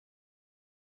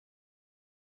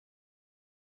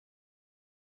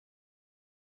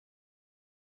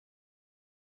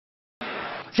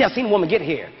See, I've seen a woman get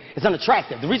here. It's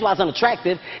unattractive. The reason why it's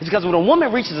unattractive is because when a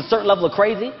woman reaches a certain level of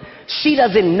crazy, she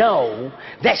doesn't know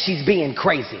that she's being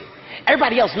crazy.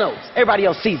 Everybody else knows. Everybody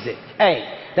else sees it.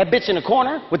 Hey, that bitch in the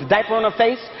corner with the diaper on her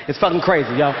face is fucking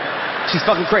crazy, yo. She's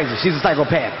fucking crazy. She's a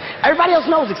psychopath. Everybody else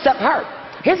knows except her.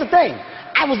 Here's the thing.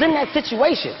 I was in that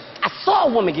situation. I saw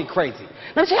a woman get crazy.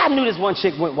 Let me tell you how I knew this one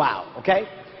chick went wild, okay?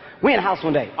 We in the house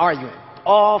one day, arguing.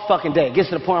 All fucking day. It gets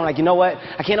to the point I'm like, you know what?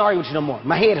 I can't argue with you no more.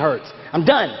 My head hurts. I'm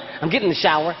done. I'm getting in the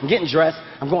shower. I'm getting dressed.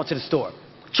 I'm going to the store.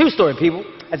 True story, people.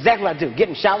 That's exactly what I do. Get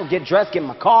in the shower, get dressed, get in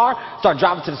my car, start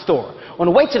driving to the store. On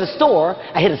the way to the store,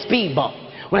 I hit a speed bump.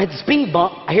 When I hit the speed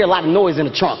bump, I hear a lot of noise in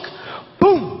the trunk.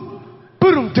 Boom!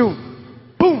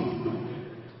 Boom-doom-doom!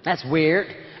 Boom! That's weird.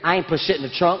 I ain't put shit in the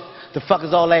trunk. The fuck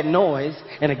is all that noise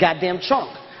in a goddamn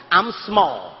trunk? I'm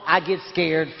small. I get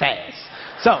scared fast.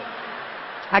 So,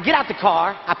 I get out the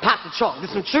car, I pop the trunk. This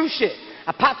is some true shit.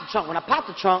 I pop the trunk. When I pop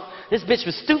the trunk, this bitch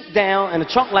was stooped down in the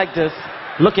trunk like this,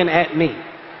 looking at me.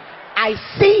 I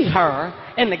see her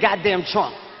in the goddamn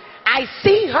trunk. I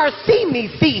see her see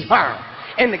me see her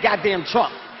in the goddamn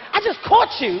trunk. I just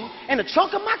caught you in the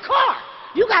trunk of my car.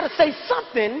 You gotta say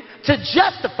something to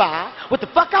justify what the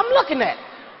fuck I'm looking at.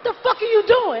 The fuck are you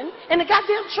doing in the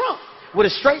goddamn trunk? With a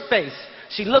straight face,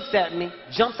 she looks at me,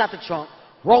 jumps out the trunk,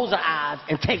 rolls her eyes,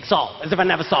 and takes off as if I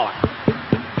never saw her.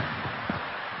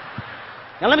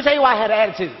 Now let me tell you why I had an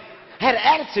attitude. I had an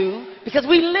attitude because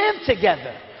we live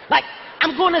together. Like,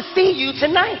 I'm gonna see you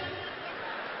tonight.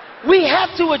 We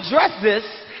have to address this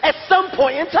at some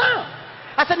point in time.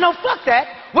 I said, no, fuck that.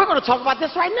 We're gonna talk about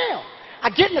this right now. I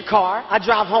get in the car, I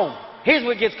drive home. Here's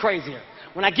where it gets crazier.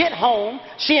 When I get home,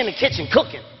 she in the kitchen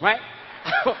cooking, right?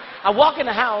 I walk in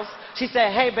the house, she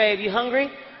said, hey babe, you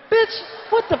hungry? Bitch,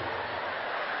 what the?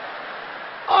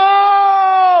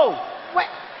 Oh! Wait,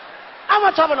 I don't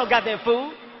want to talk about no goddamn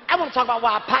food. I want to talk about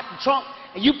why I popped the trunk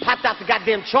and you popped out the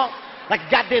goddamn trunk like a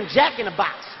goddamn Jack in the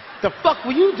Box. The fuck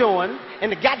were you doing in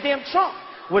the goddamn trunk?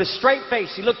 With a straight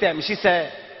face, she looked at me. She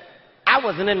said, I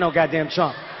wasn't in no goddamn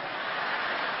trunk.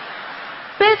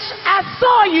 Bitch, I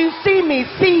saw you see me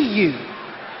see you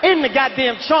in the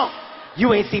goddamn trunk.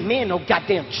 You ain't see me in no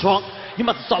goddamn trunk. You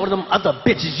must have saw one of them other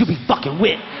bitches you be fucking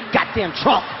with. Goddamn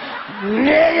trunk.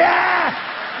 Nigga!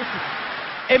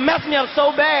 It messed me up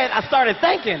so bad, I started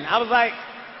thinking. I was like,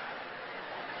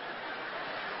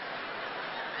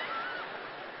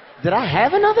 did I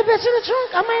have another bitch in the trunk?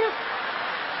 I might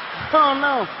have. Oh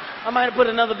no. I might have put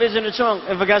another bitch in the trunk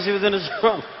and forgot she was in the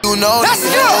trunk. You know, let's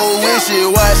go! Wish it,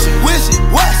 watch it.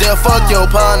 Then fuck your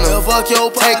partner.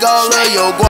 Take all of your